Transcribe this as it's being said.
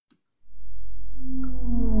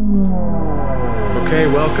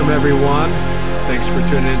Welcome, everyone. Thanks for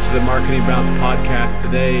tuning into the Marketing Bounce podcast.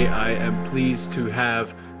 Today, I am pleased to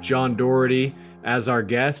have John Doherty as our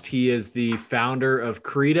guest. He is the founder of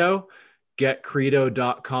Credo,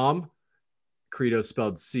 getcredo.com. Credo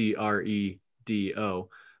spelled C-R-E-D-O.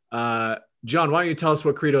 John, why don't you tell us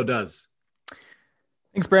what Credo does?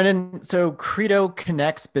 Thanks, Brandon. So Credo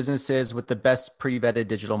connects businesses with the best pre-vetted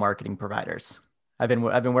digital marketing providers. I've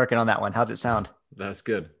been working on that one. How'd it sound? That's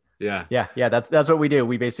good. Yeah. That's what we do.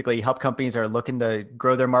 We basically help companies that are looking to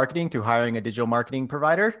grow their marketing through hiring a digital marketing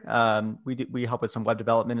provider. We help with some web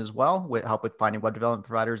development as well. We help with finding web development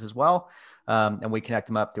providers as well. And we connect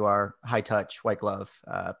them up through our high touch, white glove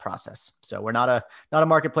process. So we're not a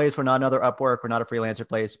marketplace. We're not another Upwork. We're not a freelancer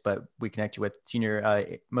place, but we connect you with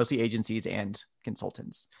senior, mostly agencies and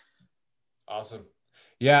consultants. Awesome.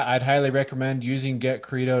 Yeah, I'd highly recommend using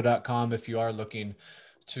getcredo.com if you are looking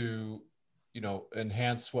to,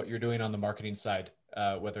 enhance what you're doing on the marketing side,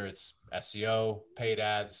 whether it's SEO, paid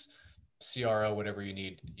ads, CRO, whatever you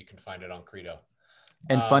need, you can find it on Credo.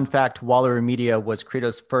 And fun fact, Waller Media was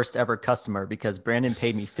Credo's first ever customer because Brandon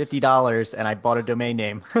paid me $50 and I bought a domain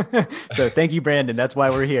name. So thank you, Brandon. That's why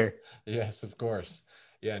we're here. Yes, of course.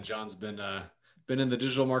 Yeah. And John's been in the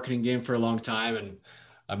digital marketing game for a long time and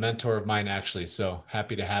a mentor of mine, actually. So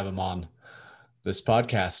happy to have him on this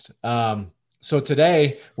podcast. So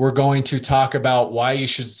today we're going to talk about why you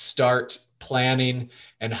should start planning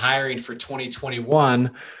and hiring for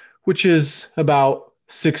 2021, which is about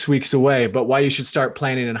 6 weeks away, but why you should start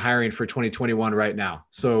planning and hiring for 2021 right now.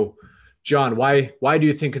 So John, why do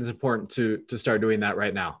you think it's important to start doing that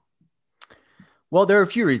right now? Well, there are a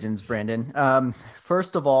few reasons, Brandon.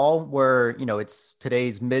 First of all,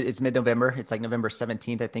 it's mid-November. It's like November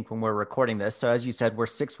 17th, I think, when we're recording this. So as you said, we're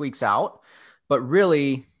 6 weeks out, but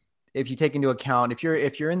really, if you take into account, if you're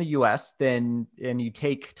in the US, and you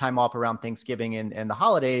take time off around Thanksgiving and the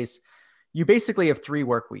holidays, you basically have 3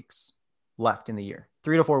 work weeks left in the year,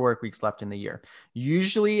 3 to 4 work weeks left in the year.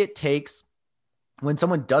 Usually it takes, when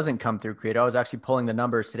someone doesn't come through Credo, I was actually pulling the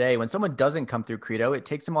numbers today. When someone doesn't come through Credo, it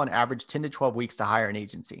takes them on average 10 to 12 weeks to hire an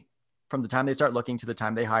agency from the time they start looking to the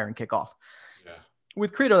time they hire and kick off. Yeah.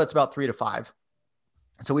 With Credo, that's about 3 to 5.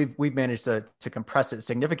 So we've managed to compress it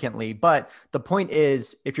significantly. But the point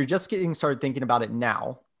is, if you're just getting started thinking about it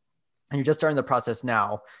now, and you're just starting the process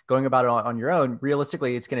now, going about it on your own,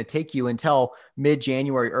 realistically, it's going to take you until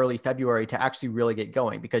mid-January, early February to actually really get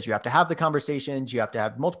going, because you have to have the conversations. You have to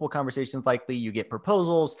have multiple conversations. Likely you get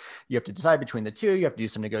proposals. You have to decide between the two. You have to do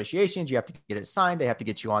some negotiations. You have to get it signed. They have to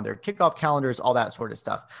get you on their kickoff calendars, all that sort of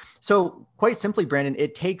stuff. So quite simply, Brandon,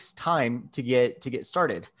 it takes time to get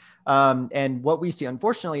started. And what we see,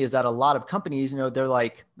 unfortunately, is that a lot of companies, they're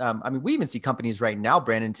like, we even see companies right now,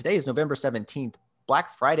 Brandon, today is November 17th.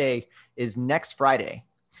 Black Friday is next Friday.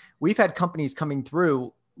 We've had companies coming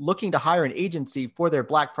through looking to hire an agency for their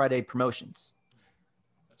Black Friday promotions.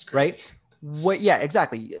 That's crazy. Right? Yeah,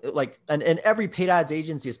 exactly. Like, and every paid ads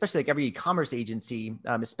agency, especially like every e-commerce agency,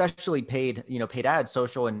 especially paid ads,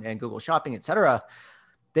 social and Google Shopping, et cetera.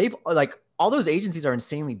 They've all those agencies are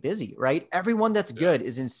insanely busy, right? Everyone that's good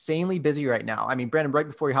is insanely busy right now. I mean, Brandon, right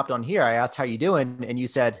before you hopped on here, I asked how you doing, and you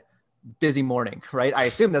said, busy morning, right? I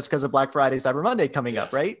assume that's because of Black Friday, Cyber Monday coming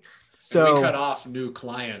up, right? So and we cut off new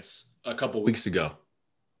clients a couple weeks ago.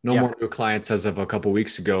 No more new clients as of a couple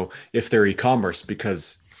weeks ago if they're e-commerce,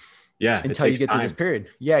 because until you get through this period.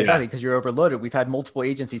 Yeah, exactly. Because you're overloaded. We've had multiple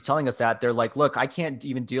agencies telling us that. They're like, look, I can't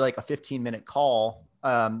even do like a 15-minute call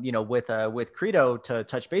with Credo to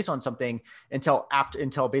touch base on something until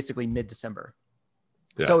basically mid-December.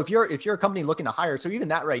 Yeah. So if you're a company looking to hire, so even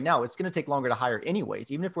that right now, it's going to take longer to hire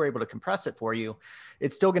anyways. Even if we're able to compress it for you,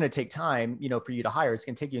 it's still going to take time, for you to hire. It's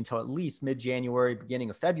going to take you until at least mid-January, beginning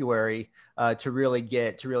of February, to really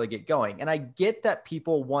get going. And I get that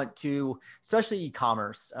people want to, especially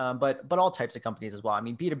e-commerce, but all types of companies as well. I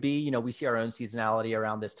mean, B2B, we see our own seasonality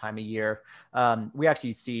around this time of year. We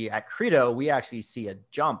actually see at Credo, a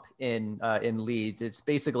jump in leads. It's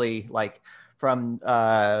basically like from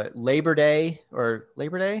Labor Day,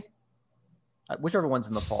 whichever one's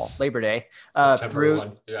in the fall, Labor Day, September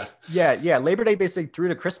 1. Yeah. Labor Day, basically through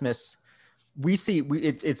to Christmas, we see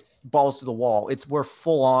it's balls to the wall. We're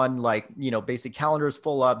full on, basic calendars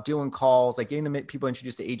full up, doing calls, like getting people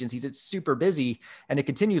introduced to agencies. It's super busy, and it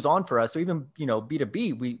continues on for us. So even,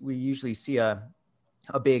 B2B, we usually see a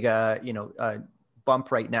big,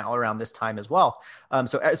 bump right now around this time as well.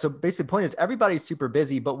 So basically the point is everybody's super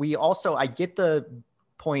busy, but I get the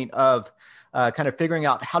point of kind of figuring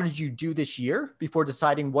out how did you do this year before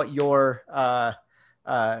deciding what your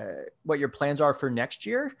plans are for next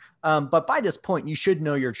year. But by this point, you should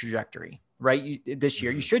know your trajectory, right? This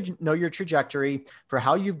year, you should know your trajectory for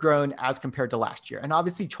how you've grown as compared to last year. And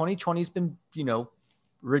obviously 2020 has been,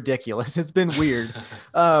 ridiculous. It's been weird.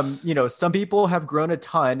 Some people have grown a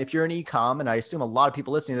ton. If you're in e-com, and I assume a lot of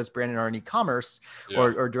people listening to this, Brandon, are in e-commerce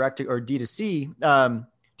or direct to, or D2C,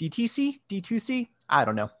 DTC, D2C. I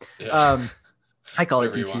don't know. Yeah. I call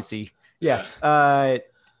it D2C. Yeah.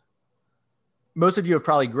 Most of you have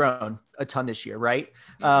probably grown a ton this year, right?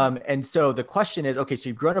 And so the question is, okay, so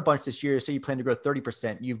you've grown a bunch this year. So you plan to grow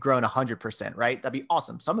 30%. You've grown 100%, right? That'd be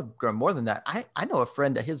awesome. Some have grown more than that. I know a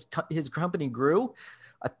friend that his company grew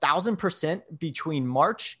 1,000% between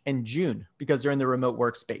March and June because they're in the remote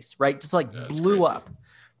workspace, right? Just like blew crazy. Up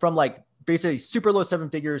from like basically super low 7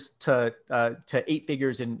 figures to 8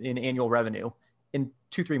 figures in annual revenue in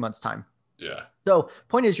 2-3 months time. Yeah. So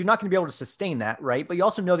point is, you're not going to be able to sustain that, right? But you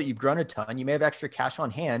also know that you've grown a ton. You may have extra cash on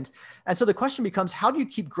hand. And so the question becomes, how do you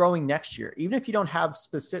keep growing next year? Even if you don't have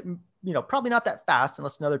specific, probably not that fast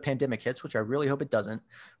unless another pandemic hits, which I really hope it doesn't.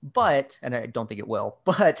 But, and I don't think it will,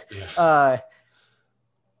 but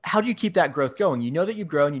how do you keep that growth going? You know that you've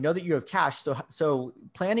grown, you know that you have cash. So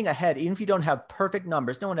planning ahead, even if you don't have perfect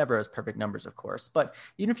numbers, no one ever has perfect numbers, of course, but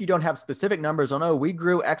even if you don't have specific numbers on, we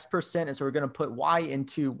grew X%. And so we're going to put Y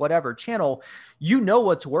into whatever channel,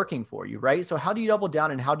 what's working for you, right? So how do you double down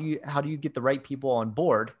and how do you get the right people on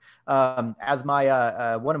board? As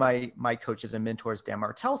my, one of my coaches and mentors, Dan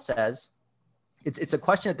Martell, says, it's a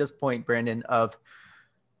question at this point, Brandon, of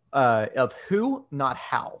who, not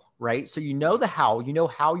how, right? So the how,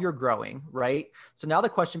 how you're growing, right? So now the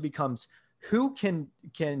question becomes, who can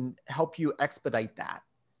help you expedite that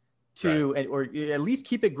or at least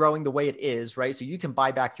keep it growing the way it is, right? So you can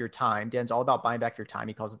buy back your time. Dan's all about buying back your time.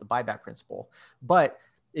 He calls it the buyback principle. But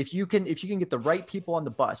if you can get the right people on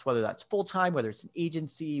the bus, whether that's full-time, whether it's an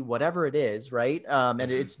agency, whatever it is, right? And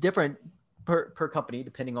it's different per company,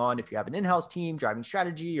 depending on if you have an in-house team driving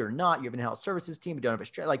strategy or not. You have an in-house services team, you don't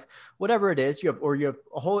have like whatever it is, you have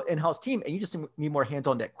a whole in-house team and you just need more hands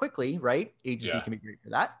on deck quickly, right? Agency can be great for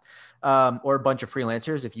that. Or a bunch of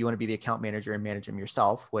freelancers if you want to be the account manager and manage them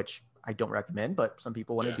yourself, which I don't recommend, but some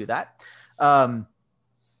people want to do that.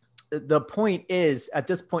 The point is, at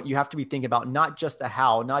this point, you have to be thinking about not just the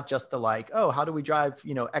how, not just the like, how do we drive,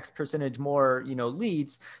 X percentage more,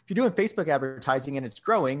 leads. If you're doing Facebook advertising and it's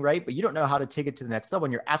growing, right, but you don't know how to take it to the next level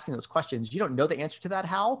and you're asking those questions, you don't know the answer to that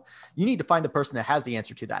how, you need to find the person that has the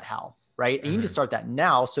answer to that how, right? And you need to start that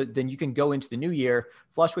now. So then you can go into the new year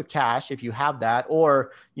flush with cash if you have that,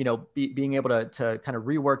 or, being able to kind of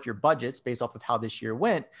rework your budgets based off of how this year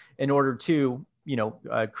went in order to,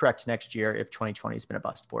 correct next year if 2020 has been a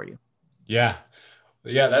bust for you. Yeah.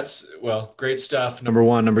 That's great stuff. Number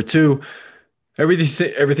one. Number two,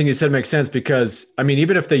 everything you said makes sense because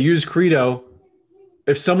even if they use Credo,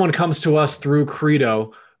 if someone comes to us through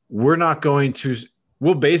Credo,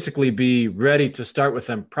 we'll basically be ready to start with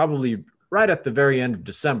them probably right at the very end of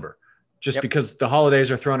December, just because the holidays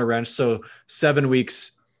are throwing a wrench. So 7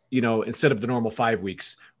 weeks, instead of the normal 5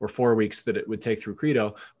 weeks or 4 weeks that it would take through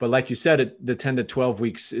Credo. But like you said, the 10 to 12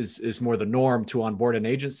 weeks is more the norm to onboard an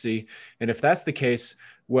agency. And if that's the case,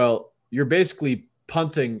 you're basically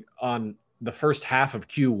punting on the first half of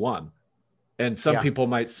Q1. And some people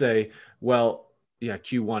might say,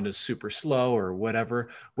 Q1 is super slow or whatever.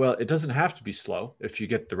 Well, it doesn't have to be slow if you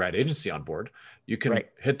get the right agency on board. You can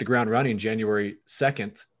hit the ground running January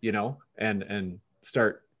 2nd, and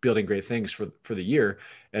start building great things for the year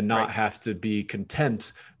and not have to be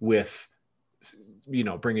content with,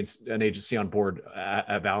 bringing an agency on board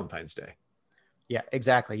at Valentine's Day. Yeah,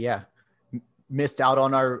 exactly. Yeah. Missed out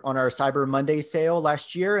on our Cyber Monday sale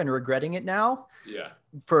last year and regretting it now. Yeah.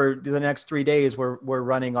 For the next 3 days, we're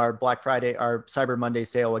running our Black Friday, our Cyber Monday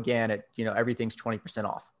sale again at, everything's 20%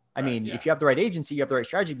 off. If you have the right agency, you have the right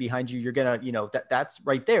strategy behind you, you're going to, that's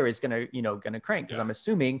right there is going to crank. Cause I'm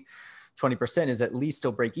assuming 20% is at least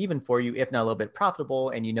still break even for you, if not a little bit profitable.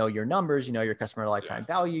 And your numbers, your customer lifetime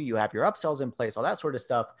value, you have your upsells in place, all that sort of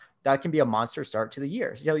stuff. That can be a monster start to the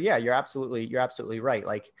year. So you're absolutely right.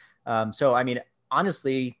 Like,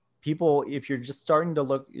 honestly, people, if you're just starting to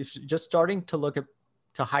look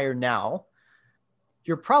to hire now,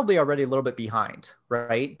 you're probably already a little bit behind,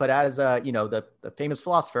 right? But as the famous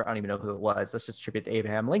philosopher, I don't even know who it was, let's just attribute to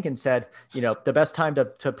Abraham Lincoln, said, the best time to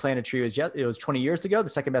plant a tree was 20 years ago. The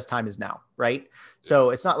second best time is now, right? So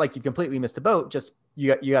it's not like you completely missed the boat. Just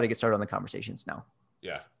you got to get started on the conversations now.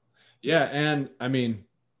 Yeah, and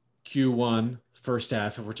Q1 first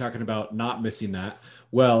half, if we're talking about not missing that,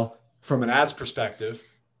 from an ads perspective,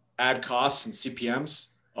 ad costs and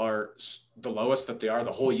CPMs are the lowest that they are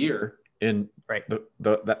the whole year in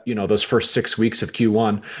those first 6 weeks of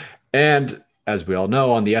Q1. And as we all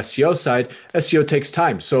know, on the SEO side, SEO takes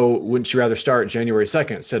time. So wouldn't you rather start January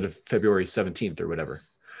 2nd instead of February 17th or whatever?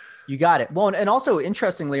 You got it. Well, and also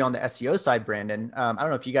interestingly on the SEO side, Brandon, I don't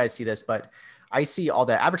know if you guys see this, but I see all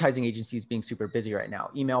the advertising agencies being super busy right now,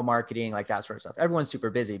 email marketing, like that sort of stuff. Everyone's super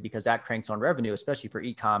busy because that cranks on revenue, especially for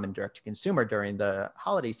e-com and direct to consumer during the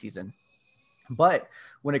holiday season. But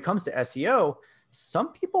when it comes to SEO,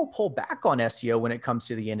 some people pull back on SEO when it comes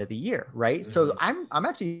to the end of the year, right? Mm-hmm. So I'm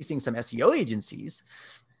actually seeing some SEO agencies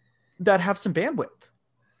that have some bandwidth.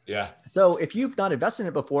 Yeah. So if you've not invested in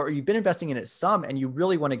it before, or you've been investing in it some, and you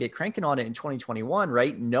really want to get cranking on it in 2021,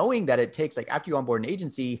 right? Knowing that it takes, like, after you onboard an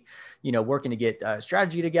agency, working to get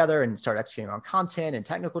strategy together and start executing on content and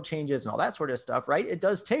technical changes and all that sort of stuff, right? It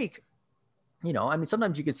does take,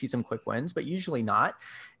 sometimes you can see some quick wins, but usually not.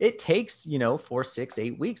 It takes, 4, 6,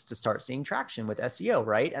 8 weeks to start seeing traction with SEO,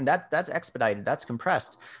 right? And that's expedited, that's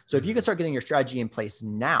compressed. So if you can start getting your strategy in place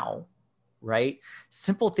now, right?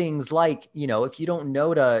 Simple things like, if you don't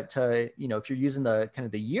know if you're using the kind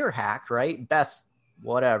of the year hack, right? Best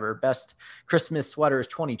Christmas sweaters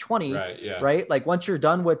 2020, right? Yeah. Right. Like once you're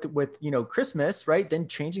done with, Christmas, right, then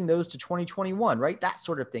changing those to 2021, right? That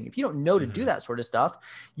sort of thing. If you don't know to do that sort of stuff,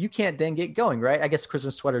 you can't then get going, right? I guess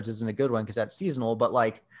Christmas sweaters isn't a good one because that's seasonal, but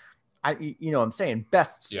like, I'm saying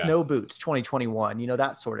best snow boots 2021,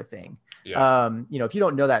 that sort of thing. Yeah. If you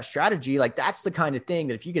don't know that strategy, like that's the kind of thing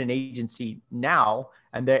that if you get an agency now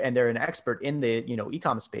and they're an expert in the,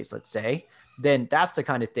 e-commerce space, let's say, then that's the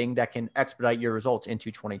kind of thing that can expedite your results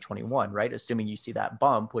into 2021, right? Assuming you see that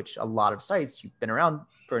bump, which a lot of sites, you've been around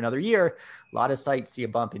for another year, a lot of sites see a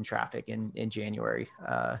bump in traffic in January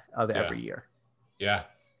of every year. Yeah.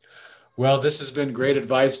 Well, this has been great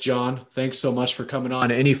advice, John. Thanks so much for coming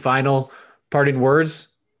on. Any final parting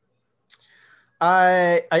words?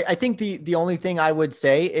 I think the only thing I would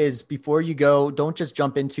say is before you go, don't just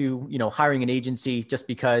jump into, hiring an agency just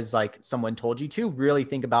because like someone told you to. Really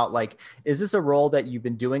think about, like, is this a role that you've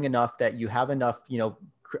been doing enough, that you have enough,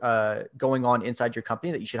 going on inside your company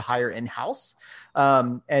that you should hire in-house,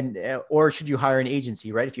 or should you hire an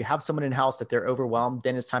agency, right? If you have someone in-house that they're overwhelmed,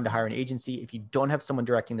 then it's time to hire an agency. If you don't have someone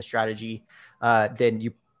directing the strategy, then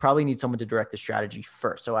you probably need someone to direct the strategy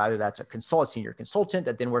first. So either that's a senior consultant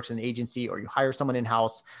that then works in an agency, or you hire someone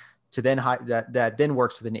in-house to then that then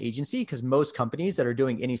works with an agency, because most companies that are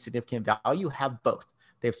doing any significant value have both.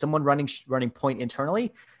 They have someone running point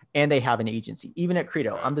internally, and they have an agency. Even at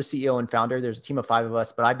Credo, I'm the CEO and founder. There's a team of 5 of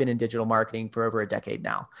us, but I've been in digital marketing for over a decade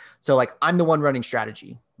now. So like, I'm the one running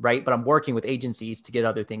strategy, right? But I'm working with agencies to get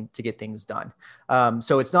things done.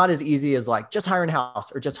 So it's not as easy as like just hire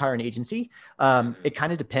in-house or just hire an agency. It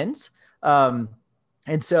kind of depends. And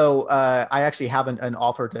so I actually have an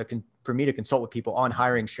offer for me to consult with people on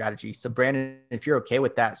hiring strategy. So Brandon, if you're okay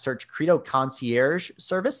with that, search Credo Concierge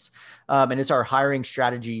Service. And it's our hiring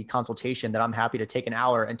strategy consultation that I'm happy to take an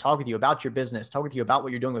hour and talk with you about your business, talk with you about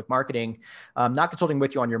what you're doing with marketing. Not consulting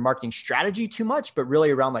with you on your marketing strategy too much, but really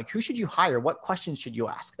around like, who should you hire? What questions should you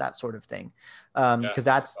ask? That sort of thing. Because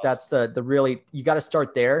that's the really, you got to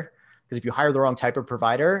start there, because if you hire the wrong type of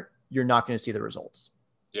provider, you're not going to see the results.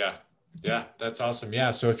 Yeah. Yeah, that's awesome.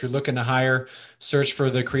 Yeah. So if you're looking to hire, search for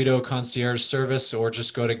the Credo Concierge Service, or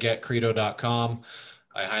just go to getcredo.com.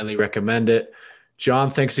 I highly recommend it.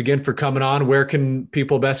 John, thanks again for coming on. Where can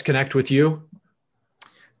people best connect with you?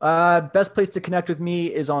 Best place to connect with me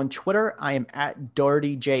is on Twitter. I am at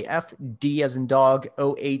DohertyJF, D as in dog,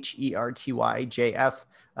 OHERTYJF.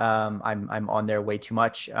 I'm on there way too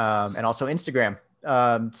much. And also Instagram,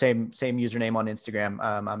 same username on Instagram.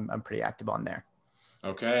 I'm pretty active on there.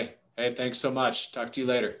 Okay. Hey, thanks so much. Talk to you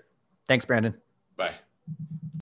later. Thanks, Brandon. Bye.